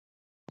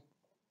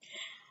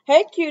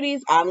Hey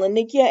cuties, I'm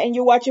Lanikia and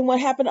you're watching What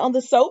Happened on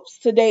the Soaps.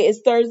 Today is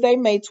Thursday,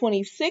 May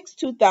 26,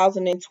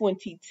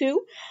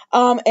 2022.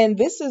 And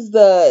this is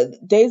the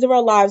Days of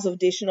Our Lives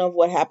edition of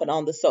What Happened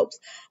on the Soaps.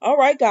 All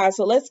right, guys,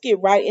 so let's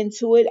get right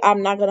into it.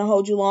 I'm not gonna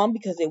hold you long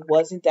because it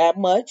wasn't that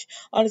much.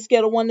 On a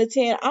scale of 1 to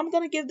 10, I'm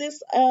gonna give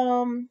this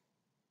I'm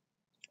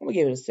gonna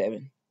give it a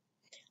 7.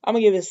 I'm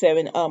gonna give it a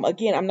 7.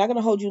 Again, I'm not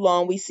gonna hold you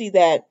long. We see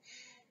that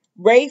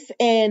Rafe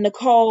and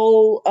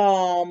Nicole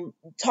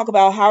talk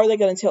about how are they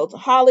going to tell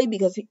Holly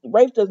because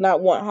Rafe does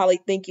not want Holly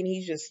thinking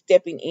he's just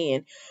stepping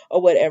in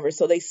or whatever.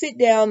 So they sit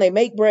down, they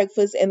make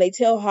breakfast, and they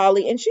tell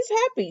Holly, and she's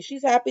happy.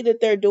 She's happy that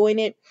they're doing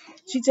it.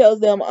 She tells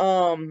them,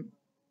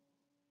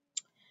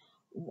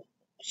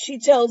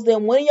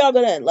 when y'all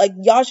gonna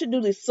y'all should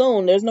do this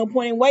soon. There's no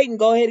point in waiting.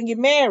 Go ahead and get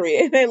married.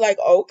 And they're like,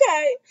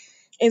 okay.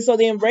 And so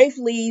then Rafe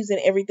leaves and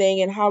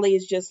everything, and Holly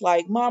is just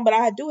like, Mom, but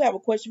I do have a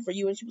question for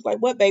you. And she was like,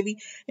 What, baby?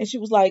 And she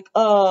was like,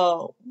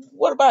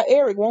 what about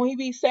Eric? Won't he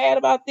be sad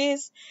about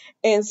this?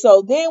 And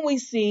so then we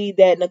see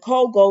that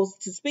Nicole goes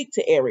to speak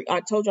to Eric. I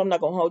told you I'm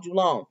not gonna hold you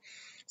long.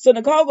 So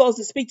Nicole goes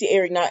to speak to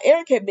Eric. Now,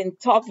 Eric had been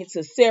talking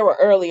to Sarah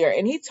earlier,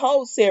 and he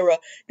told Sarah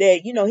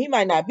that, he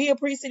might not be a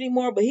priest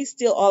anymore, but he's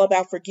still all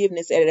about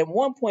forgiveness. And at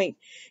one point,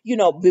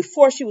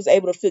 before she was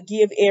able to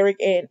forgive Eric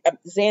and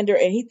Xander,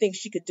 and he thinks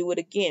she could do it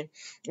again.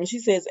 And she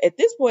says, at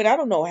this point, I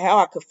don't know how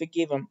I could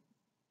forgive him.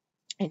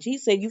 And she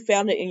said, you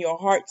found it in your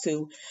heart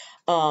to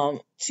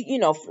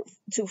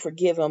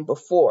forgive him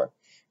before.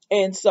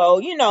 And so,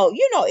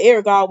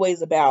 Eric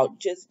always about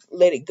just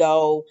let it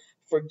go,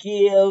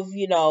 forgive,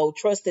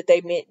 trust that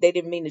they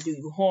didn't mean to do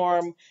you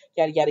harm,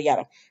 yada yada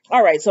yada.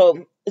 All right,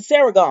 so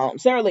Sarah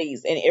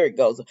leaves, and Eric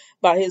goes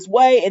about his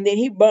way, and then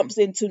he bumps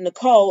into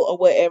Nicole or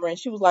whatever, and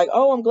she was like,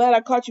 "Oh, I'm glad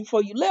I caught you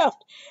before you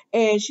left."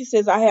 And she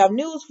says, "I have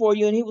news for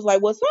you," and he was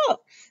like, "What's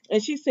up?"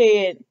 And she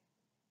said,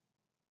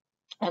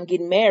 I'm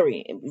getting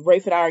married.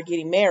 Rafe and I are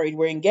getting married.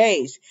 We're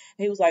engaged.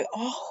 And he was like,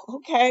 oh,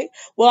 okay.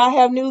 Well, I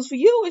have news for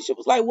you. And she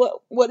was like,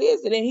 what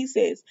is it? And he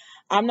says,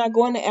 I'm not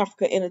going to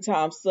Africa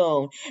anytime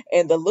soon.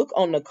 And the look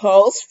on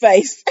Nicole's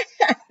face,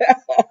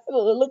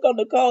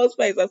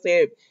 I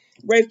said,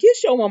 Rafe,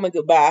 kiss your woman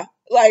goodbye.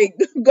 Like,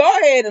 go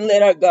ahead and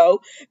let her go.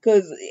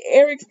 Because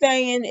Eric's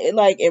staying,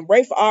 and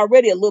Rafe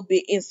already a little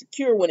bit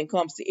insecure when it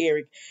comes to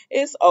Eric.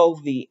 It's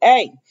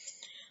OVA.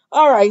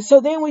 All right. So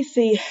then we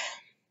see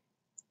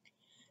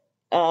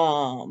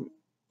um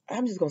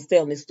I'm just gonna stay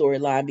on this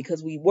storyline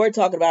because we were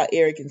talking about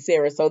Eric and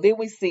Sarah. So then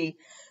we see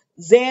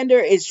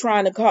Xander is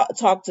trying to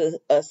talk to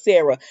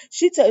Sarah.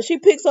 She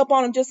picks up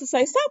on him just to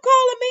say, "Stop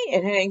calling me,"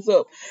 and hangs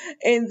up.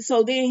 And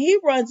so then he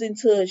runs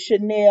into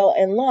Chanel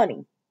and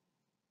Lani.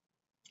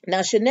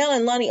 Now Chanel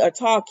and Lani are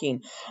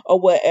talking or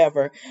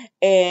whatever,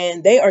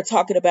 and they are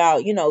talking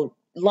about,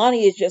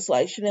 Lani is just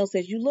like Chanel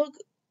says, "You look,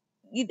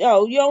 you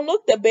don't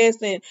look the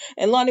best," and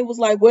Lani was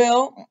like,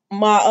 "Well,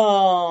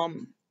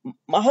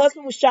 my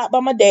husband was shot by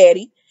my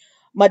daddy.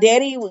 My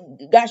daddy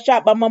got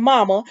shot by my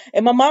mama,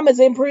 and my mama's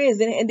in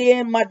prison. And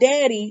then my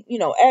daddy,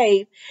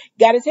 Abe,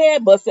 got his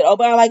head busted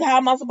open. I'm like, how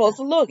am I supposed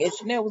to look?" And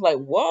Chanel was like,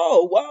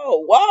 whoa,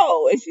 whoa,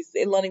 whoa. And she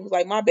said, Lonnie was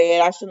like, my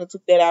bad. I shouldn't have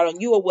took that out on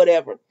you or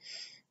whatever.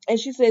 And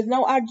she says,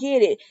 no, I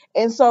get it.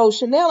 And so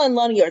Chanel and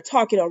Lonnie are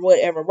talking or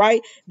whatever,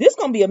 right? This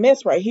going to be a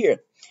mess right here.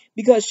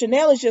 Because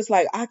Chanel is just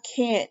like, I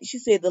can't. She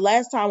said, the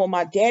last time when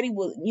my daddy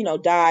was,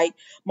 died,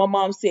 my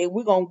mom said,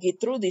 we're going to get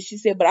through this. She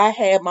said, but I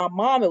had my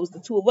mom. It was the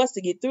two of us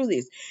to get through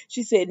this.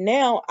 She said,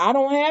 now I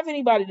don't have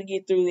anybody to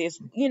get through this.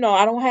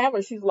 I don't have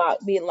her. She's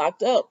being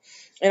locked up.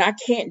 And I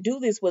can't do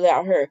this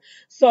without her.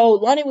 So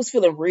Lonnie was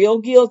feeling real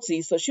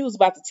guilty. So she was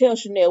about to tell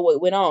Chanel what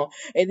went on.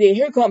 And then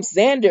here comes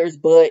Xander's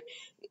butt.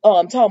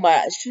 Talking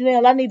about,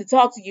 Chanel, I need to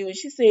talk to you. And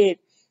she said,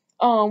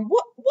 what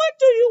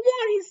do you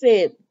want? He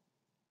said,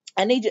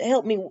 I need you to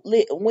help me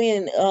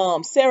win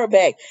Sarah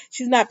back.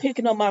 She's not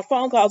picking up my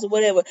phone calls or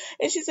whatever.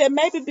 And she said,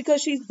 maybe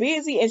because she's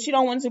busy and she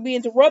don't want to be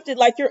interrupted,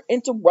 like you're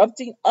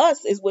interrupting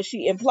us, is what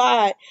she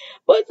implied.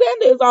 But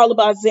Xander is all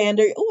about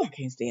Xander. Oh, I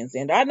can't stand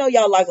Xander. I know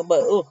y'all like him,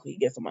 but he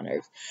gets on my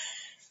nerves.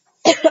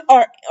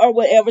 or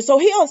whatever. So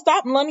he don't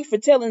stop Lonnie for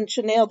telling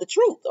Chanel the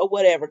truth or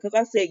whatever. Because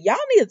I said, y'all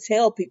need to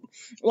tell people.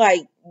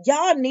 Like,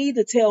 y'all need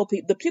to tell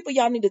people. The people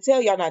y'all need to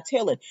tell, y'all not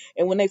telling.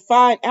 And when they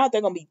find out,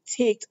 they're going to be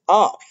ticked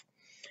off.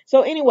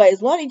 So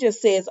anyways, Lonnie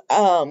just says,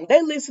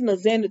 they listen to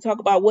Xander talk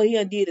about what he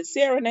undid to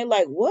Sarah, and they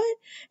like, what?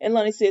 And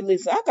Lonnie said,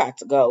 listen, I got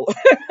to go.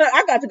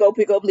 I got to go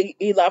pick up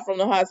Eli from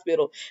the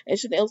hospital. And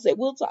Chanel said,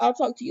 I'll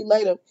talk to you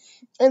later.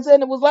 And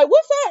Xander was like,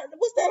 what's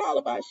that all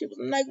about? She was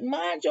like,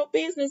 mind your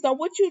business. Now,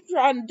 what you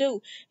trying to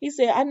do? He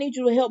said, I need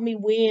you to help me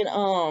win,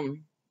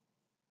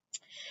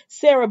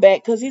 Sarah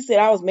back, because he said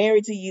I was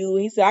married to you.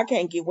 He said I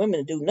can't get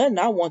women to do nothing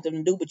I want them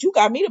to do, but you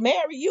got me to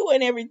marry you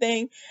and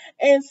everything.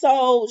 And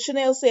so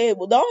Chanel said,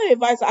 well, the only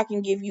advice I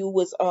can give you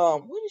was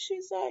what did she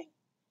say?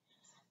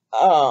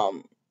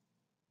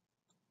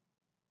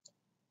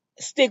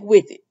 Stick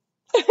with it.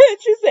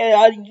 She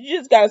said you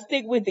just gotta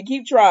stick with it,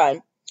 keep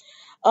trying.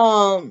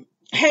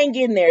 hang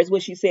in there is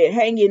what she said,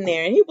 hang in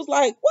there. And he was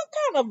like, what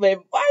kind of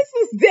advice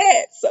is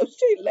that? So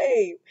she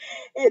left.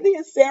 And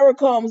then Sarah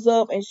comes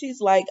up and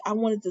she's like, I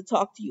wanted to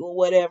talk to you or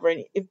whatever.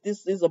 And if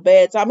this is a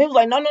bad time, he was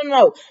like, no, no,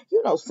 no.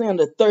 You know,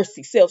 Sandra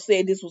thirsty self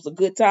said this was a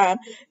good time.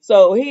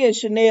 So he and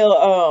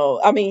Chanel,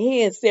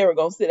 he and Sarah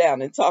gonna sit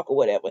down and talk or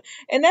whatever.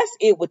 And that's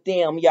it with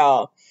them,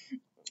 y'all.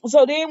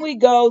 So then we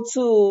go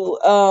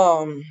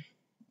to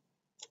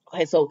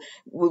okay, so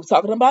we were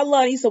talking about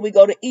Lani, so we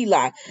go to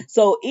Eli.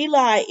 So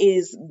Eli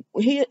is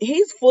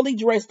he's fully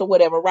dressed or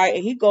whatever, right?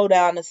 And he go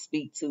down to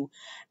speak to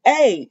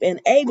Abe,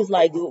 and Abe is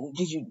like,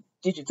 did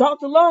you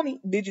talk to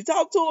Lani? Did you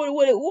talk to her?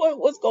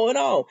 What's going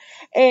on?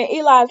 And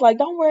Eli's like,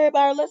 don't worry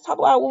about it. Let's talk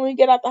about it when we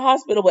get out the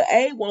hospital. But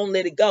Abe won't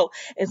let it go,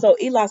 and so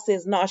Eli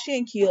says, no, she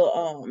didn't kill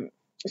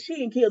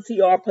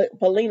Tr.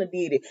 Paulina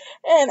did it,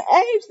 and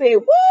Abe said,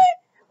 what?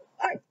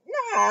 Like,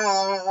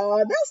 nah,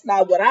 that's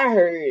not what I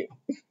heard.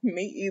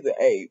 Me either,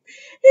 Abe.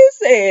 He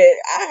said,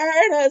 I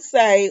heard her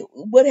say,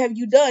 what have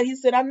you done? He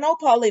said, I know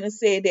Paulina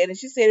said that. And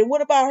she said, and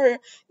what about her?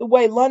 The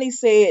way Lonnie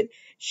said,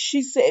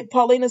 she said,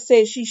 Paulina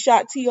said she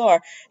shot TR.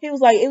 He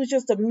was like, it was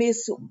just a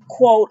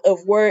misquote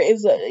of word. It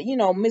was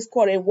a,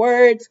 misquoted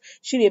words.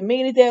 She didn't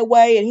mean it that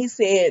way. And he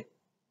said,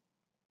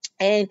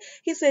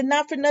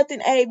 not for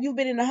nothing, Abe, you've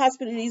been in the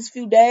hospital these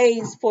few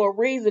days for a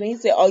reason. He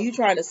said, oh, you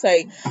trying to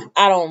say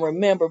I don't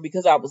remember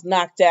because I was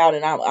knocked out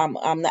and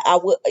I'm not, I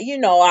would,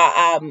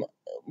 I'm,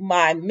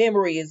 my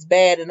memory is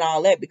bad and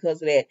all that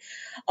because of that.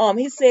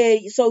 He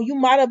said, so you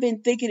might have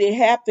been thinking it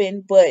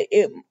happened, but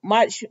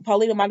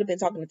Paulina might have been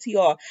talking to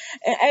TR.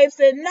 And Abe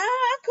said, nah,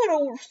 I could have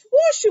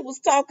swore she was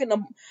talking to,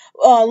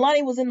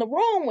 Lonnie was in the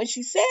room when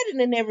she said it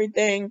and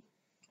everything.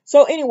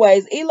 So,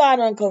 anyways, Eli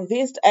done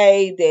convinced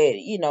Abe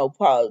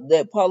that,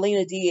 that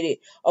Paulina did it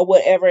or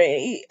whatever.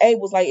 And Abe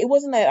was like, it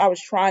wasn't that I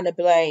was trying to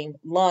blame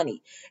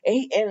Lonnie.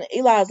 And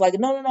Eli was like,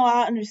 no, no, no,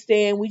 I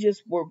understand. We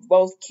just were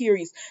both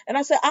curious. And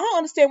I said, I don't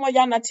understand why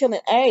y'all not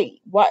telling Abe.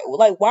 Why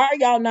are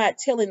y'all not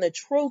telling the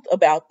truth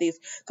about this?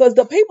 Because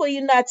the people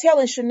you're not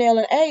telling, Chanel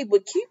and Abe,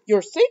 would keep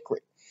your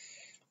secret.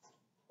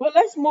 But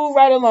let's move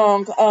right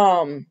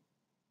along.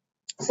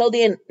 So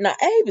then, now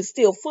Abe is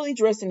still fully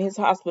dressed in his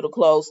hospital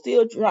clothes,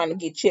 still trying to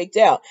get checked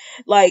out.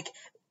 Like,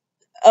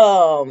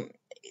 um,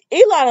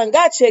 Eli done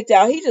got checked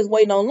out. He just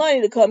waiting on Lonnie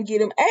to come get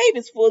him. Abe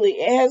is fully,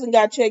 it hasn't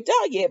got checked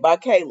out yet by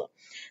Kayla.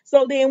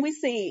 So then we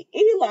see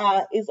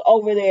Eli is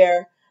over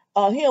there.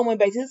 He went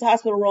back to his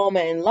hospital room,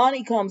 and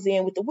Lonnie comes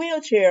in with the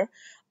wheelchair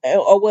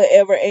or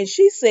whatever, and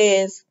she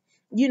says,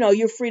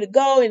 you're free to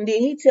go. And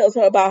then he tells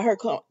her about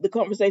the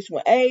conversation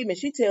with Abe, and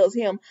she tells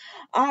him,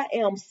 I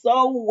am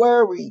so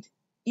worried,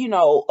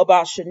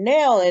 about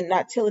Chanel and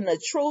not telling the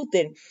truth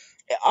and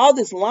all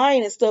this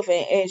lying and stuff.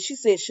 And she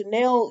said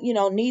Chanel,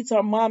 needs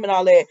her mom and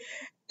all that.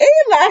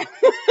 Eli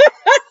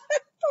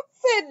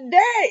said,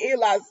 Dad,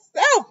 Eli's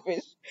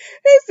selfish.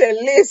 He said,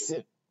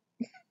 listen,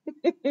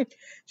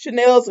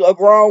 Chanel's a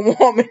grown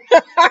woman.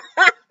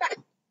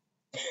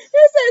 He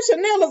said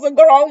Chanel is a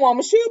grown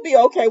woman. She'll be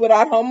okay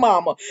without her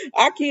mama.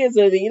 Our kids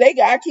are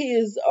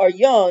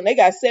young. They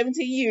got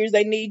 17 years.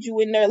 They need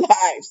you in their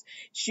lives.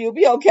 She'll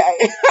be okay.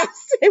 I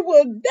said,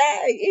 well,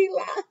 dang,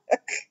 Eli.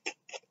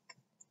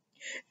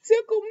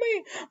 Tickle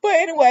me. But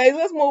anyways,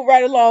 let's move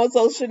right along.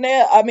 So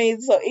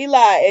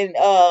Eli and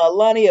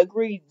Lonnie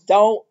agree,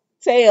 don't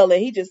tell,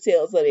 and he just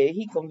tells her that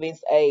he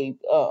convinced Abe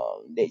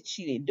that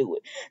she didn't do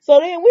it. So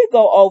then we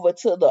go over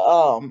to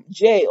the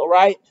jail,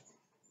 right?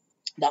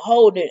 The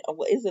holding,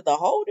 is it the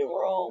holding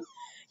room?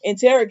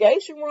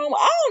 Interrogation room?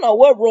 I don't know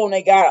what room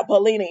they got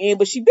Paulina in,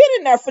 but she been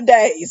in there for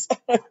days.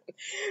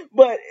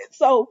 But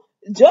so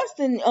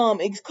Justin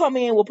is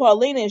coming in with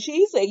Paulina, and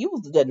she said, you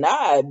was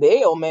denied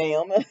bail,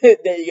 ma'am.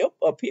 That your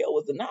appeal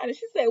was denied. And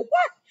she said,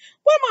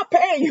 what am I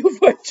paying you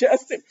for,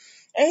 Justin?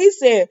 And he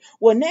said,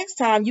 well, next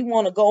time you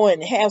want to go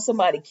and have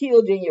somebody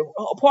killed in your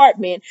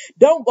apartment,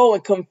 don't go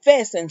and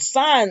confess and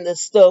sign the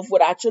stuff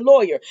without your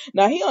lawyer.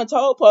 Now, he done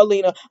told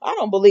Paulina, I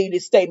don't believe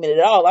this statement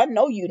at all. I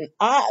know you.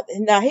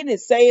 Now, he didn't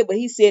say it, but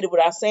he said it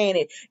without saying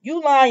it.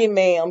 You lying,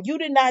 ma'am. You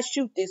did not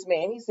shoot this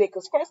man. He said,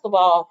 because first of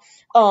all,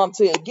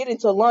 to get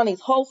into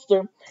Lonnie's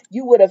holster,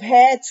 you would have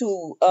had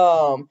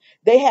to,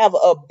 they have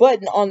a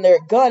button on their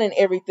gun and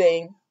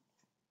everything,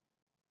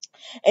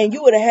 and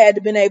you would have had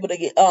to been able to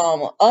get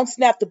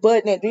unsnap the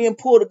button and then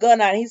pull the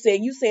gun out. And he said,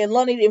 you said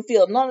Lonnie didn't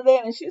feel none of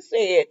that. And she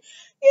said,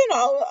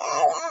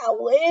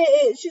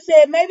 she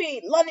said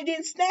maybe Lonnie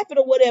didn't snap it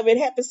or whatever. It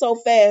happened so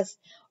fast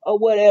or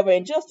whatever.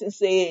 And Justin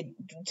said,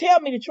 tell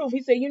me the truth.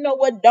 He said, you know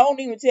what? Don't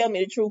even tell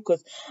me the truth,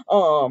 because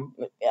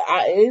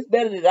it's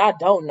better that I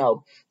don't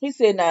know. He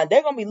said, now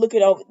they're gonna be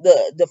looking over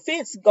the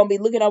defense is gonna be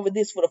looking over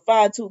this for the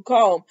fine-tooth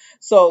comb.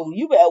 So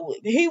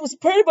he was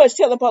pretty much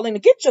telling Paulina,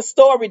 get your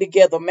story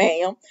together,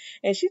 ma'am.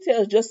 And she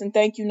tells Justin,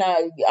 thank you. Now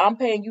I'm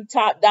paying you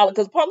top dollar,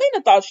 because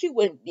Paulina thought she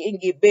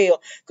didn't get bail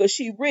because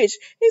she rich.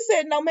 He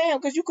said, no, ma'am,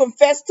 because you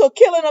confessed to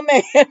killing a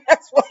man.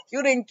 That's why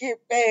you didn't get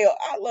bail.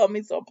 I love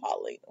me some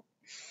Paulina.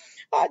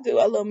 I do.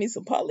 I love me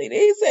some Paulina.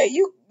 He said,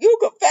 you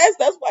confess,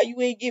 that's why you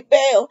ain't get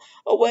bail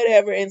or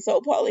whatever. And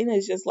so Paulina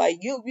is just like,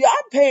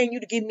 I'm paying you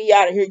to get me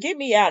out of here. Get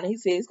me out. And he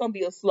said it's gonna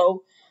be a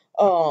slow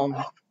um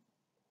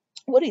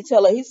what did he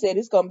tell her? He said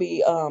it's gonna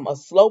be a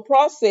slow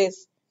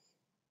process.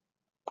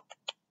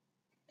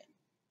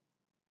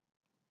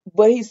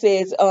 But he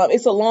says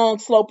it's a long,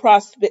 slow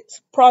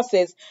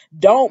process.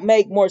 Don't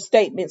make more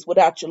statements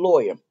without your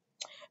lawyer.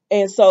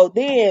 And so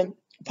then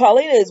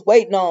Paulina is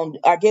waiting on,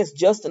 I guess,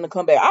 Justin to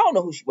come back. I don't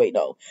know who she waiting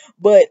on,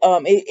 but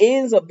it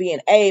ends up being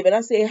Abe. And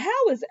I said,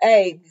 how is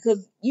Abe?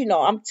 Because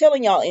I'm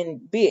telling y'all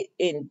in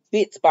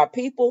bits by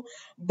people,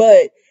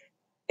 but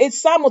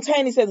it's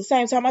simultaneous at the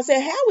same time. I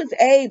said, how is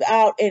Abe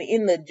out and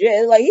in the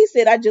jail? Like he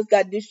said, I just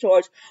got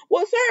discharged.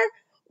 Well, sir,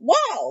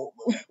 wow,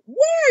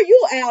 why are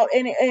you out?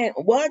 And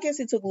well, I guess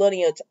it took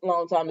Lani a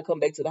long time to come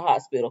back to the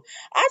hospital.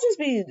 I just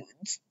be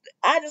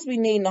I just be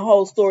needing the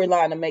whole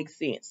storyline to make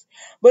sense.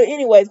 But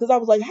anyways, because I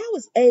was like, how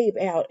is Abe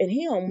out? And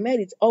he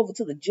made it over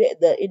to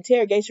the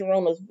interrogation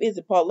room to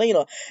visit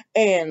Paulina,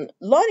 and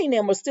Lani and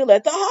them were still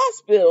at the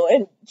hospital,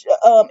 and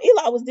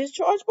Eli was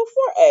discharged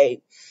before Abe.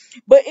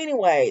 But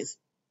anyways,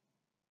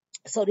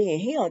 so then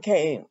he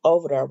came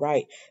over there,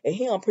 right? And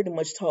he pretty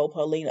much told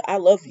Paulina, I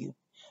love you.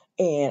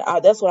 And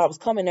that's what I was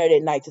coming there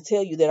that night to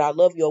tell you that I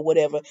love you or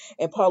whatever.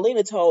 And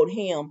Paulina told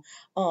him,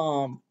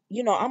 I'm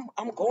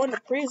going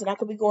to prison. I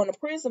could be going to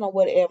prison or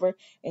whatever.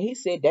 And he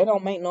said, that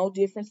don't make no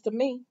difference to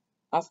me.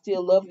 I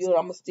still love you.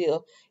 I'm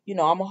still, I'm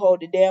gonna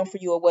hold it down for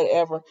you or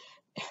whatever.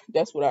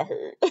 That's what I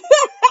heard.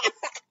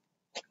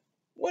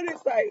 What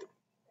is like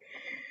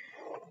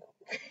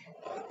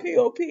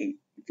POP?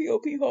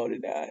 POP hold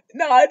it down.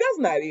 No, that's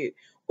not it.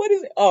 What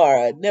is it? All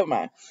right, never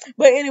mind.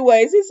 But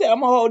anyways, he said,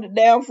 I'm gonna hold it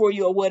down for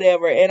you or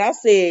whatever. And I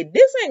said,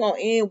 this ain't gonna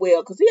end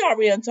well because he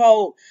already done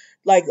told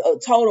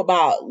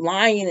about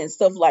lying and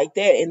stuff like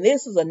that. And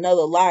this is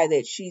another lie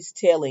that she's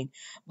telling.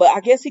 But I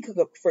guess he could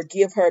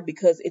forgive her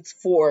because it's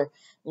for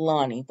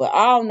Lani. But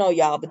I don't know,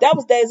 y'all. But that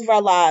was Days of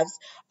Our Lives.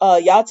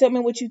 Y'all tell me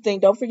what you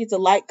think. Don't forget to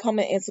like,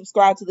 comment, and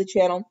subscribe to the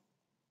channel.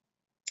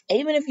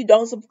 Even if you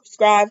don't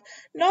subscribe,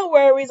 no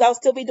worries. I'll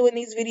still be doing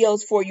these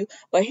videos for you.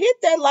 But hit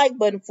that like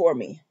button for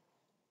me.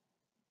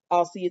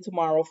 I'll see you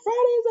tomorrow,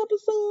 Friday's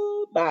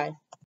episode. Bye.